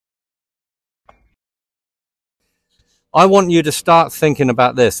I want you to start thinking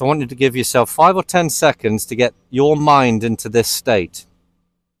about this. I want you to give yourself 5 or 10 seconds to get your mind into this state.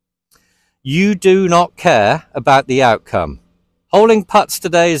 You do not care about the outcome. Holding putts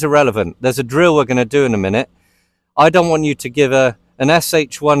today is irrelevant. There's a drill we're going to do in a minute. I don't want you to give an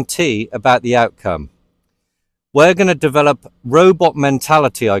SH1T about the outcome. We're going to develop robot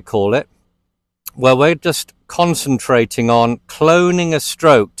mentality, I call it, where we're just concentrating on cloning a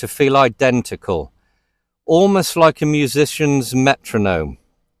stroke to feel identical, almost like a musician's metronome.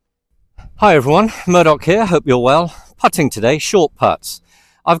 Hi everyone, Murdoch here, hope you're well. Putting today, short putts.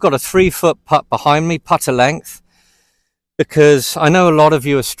 I've got a 3-foot putt behind me, putter length, because I know a lot of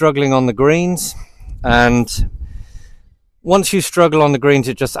you are struggling on the greens, and once you struggle on the greens,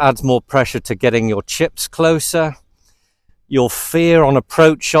 it just adds more pressure to getting your chips closer. Your fear on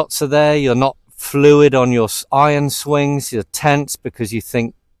approach shots are there. You're not fluid on your iron swings. You're tense because you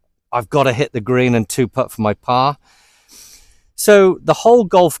think, I've got to hit the green and 2-putt for my par. So the whole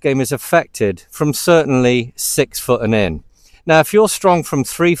golf game is affected from certainly 6 foot and in. Now, if you're strong from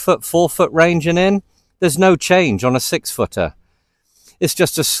 3 foot, 4 foot range and in, there's no change on a 6-footer. It's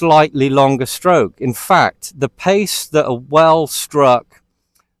just a slightly longer stroke. In fact, the pace that a well-struck,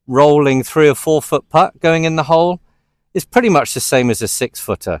 rolling 3 or 4 foot putt going in the hole is pretty much the same as a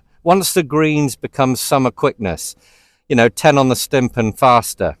 6-footer. Once the greens become summer quickness, 10 on the stimp and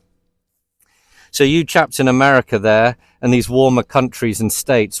faster. So you chaps in America there and these warmer countries and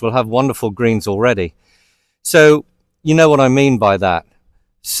states will have wonderful greens already. So you know what I mean by that.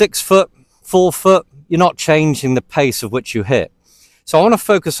 6 foot, 4 foot, you're not changing the pace of which you hit. So I want to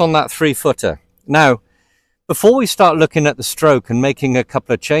focus on that 3-footer. Now, before we start looking at the stroke and making a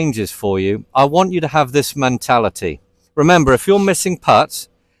couple of changes for you, I want you to have this mentality. Remember, if you're missing putts,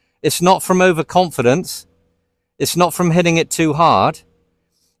 it's not from overconfidence. It's not from hitting it too hard.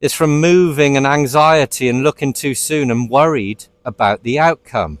 It's from moving and anxiety and looking too soon and worried about the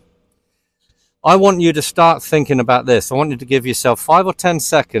outcome. I want you to start thinking about this. I want you to give yourself 5 or 10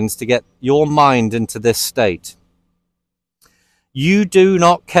 seconds to get your mind into this state. You do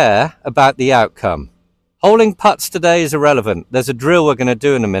not care about the outcome. Holding putts today is irrelevant. There's a drill we're going to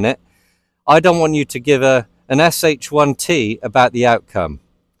do in a minute. I don't want you to give an SH1T about the outcome.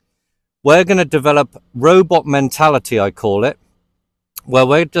 We're going to develop robot mentality, I call it, where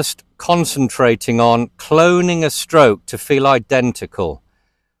we're just concentrating on cloning a stroke to feel identical,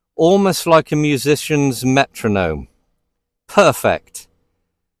 almost like a musician's metronome. Perfect.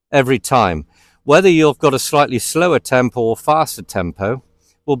 Every time. Whether you've got a slightly slower tempo or faster tempo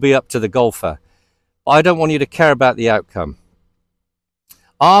will be up to the golfer. I don't want you to care about the outcome.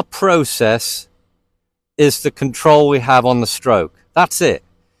 Our process is the control we have on the stroke. That's it.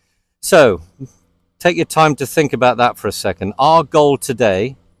 So take your time to think about that for a second. Our goal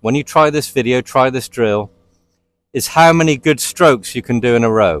today, when you try this video, try this drill, is how many good strokes you can do in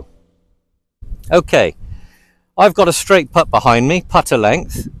a row. Okay, I've got a straight putt behind me, putter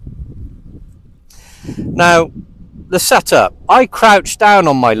length. Now, the setup, I crouched down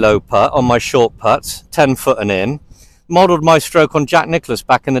on my low putt, on my short putts, 10 foot and in, modelled my stroke on Jack Nicklaus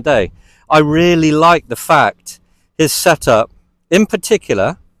back in the day. I really like the fact his setup, in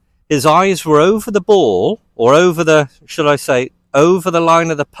particular, his eyes were over the ball, or over the, should I say, over the line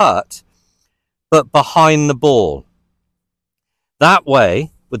of the putt, but behind the ball. That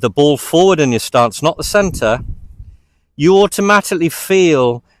way, with the ball forward in your stance, not the centre, you automatically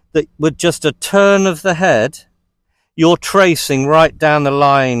feel that with just a turn of the head, you're tracing right down the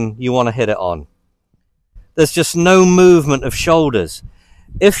line you want to hit it on. There's just no movement of shoulders.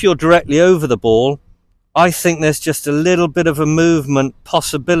 If you're directly over the ball, I think there's just a little bit of a movement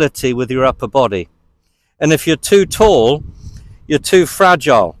possibility with your upper body. And if you're too tall, you're too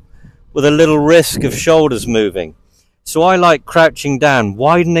fragile, with a little risk of shoulders moving. So I like crouching down,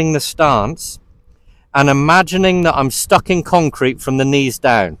 widening the stance, and imagining that I'm stuck in concrete from the knees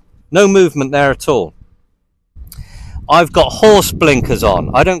down. No movement there at all. I've got horse blinkers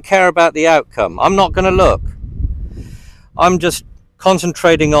on. I don't care about the outcome. I'm not going to look. I'm just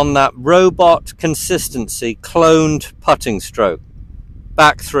concentrating on that robot consistency, cloned putting stroke.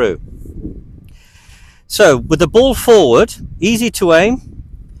 Back through. So, with the ball forward, easy to aim,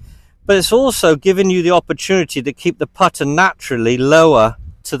 but it's also giving you the opportunity to keep the putter naturally lower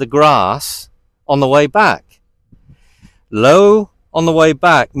to the grass on the way back. Low on the way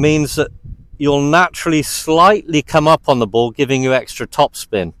back means that you'll naturally slightly come up on the ball, giving you extra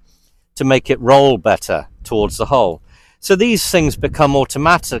topspin to make it roll better towards the hole. So these things become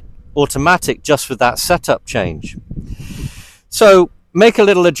automatic just with that setup change. So make a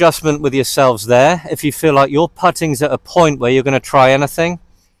little adjustment with yourselves there. If you feel like your putting's at a point where you're going to try anything,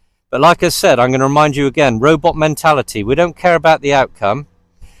 But like I said, I'm going to remind you again, robot mentality. We don't care about the outcome.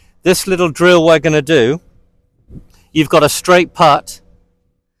 This little drill we're going to do, you've got a straight putt,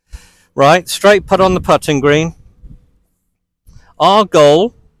 right? Straight putt on the putting green. Our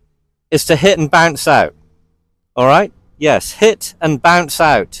goal is to hit and bounce out. All right? Yes, hit and bounce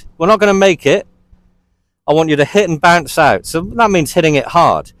out. We're not going to make it. I want you to hit and bounce out. So that means hitting it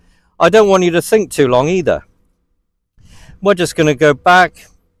hard. I don't want you to think too long either. We're just going to go back,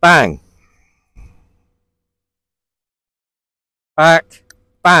 bang. Back,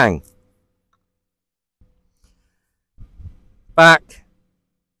 bang. Back,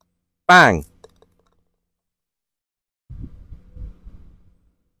 bang.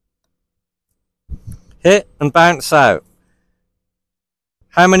 Hit and bounce out.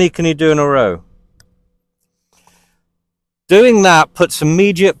 How many can you do in a row? Doing that puts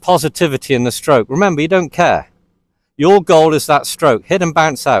immediate positivity in the stroke. Remember, you don't care. Your goal is that stroke. Hit and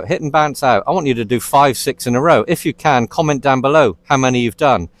bounce out, hit and bounce out. I want you to do 5, 6 in a row. If you can, comment down below how many you've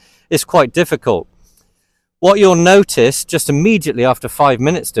done. It's quite difficult. What you'll notice just immediately after 5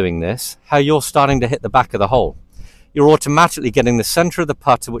 minutes doing this, how you're starting to hit the back of the hole. You're automatically getting the center of the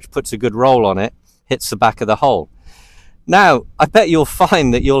putter, which puts a good roll on it, hits the back of the hole. Now, I bet you'll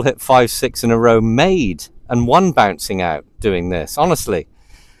find that you'll hit 5, 6 in a row made and 1 bouncing out doing this, honestly.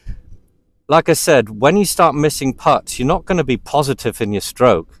 Like I said, when you start missing putts, you're not going to be positive in your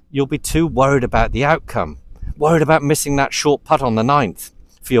stroke. You'll be too worried about the outcome, worried about missing that short putt on the 9th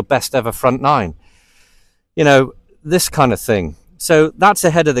for your best ever front 9. You know, this kind of thing. So that's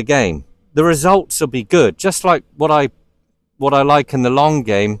ahead of the game. The results will be good, just like what I like in the long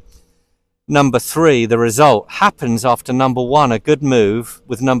game. Number 3, the result happens after number 1, a good move,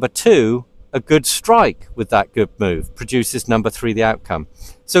 with number 2, a good strike with that good move, produces number 3, the outcome.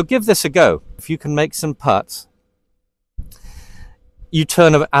 So give this a go. If you can make some putts, you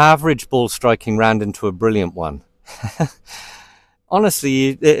turn an average ball striking round into a brilliant one.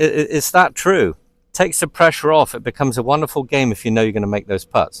 Honestly, it's that true. Takes the pressure off. It becomes a wonderful game if you know you're going to make those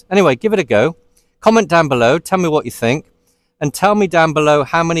putts. Anyway, give it a go. Comment down below. Tell me what you think. And tell me down below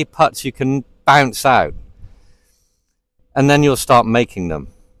how many putts you can bounce out. And then you'll start making them.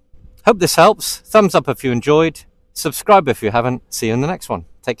 Hope this helps. Thumbs up if you enjoyed. Subscribe if you haven't. See you in the next one.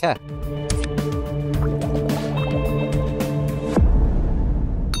 Take care.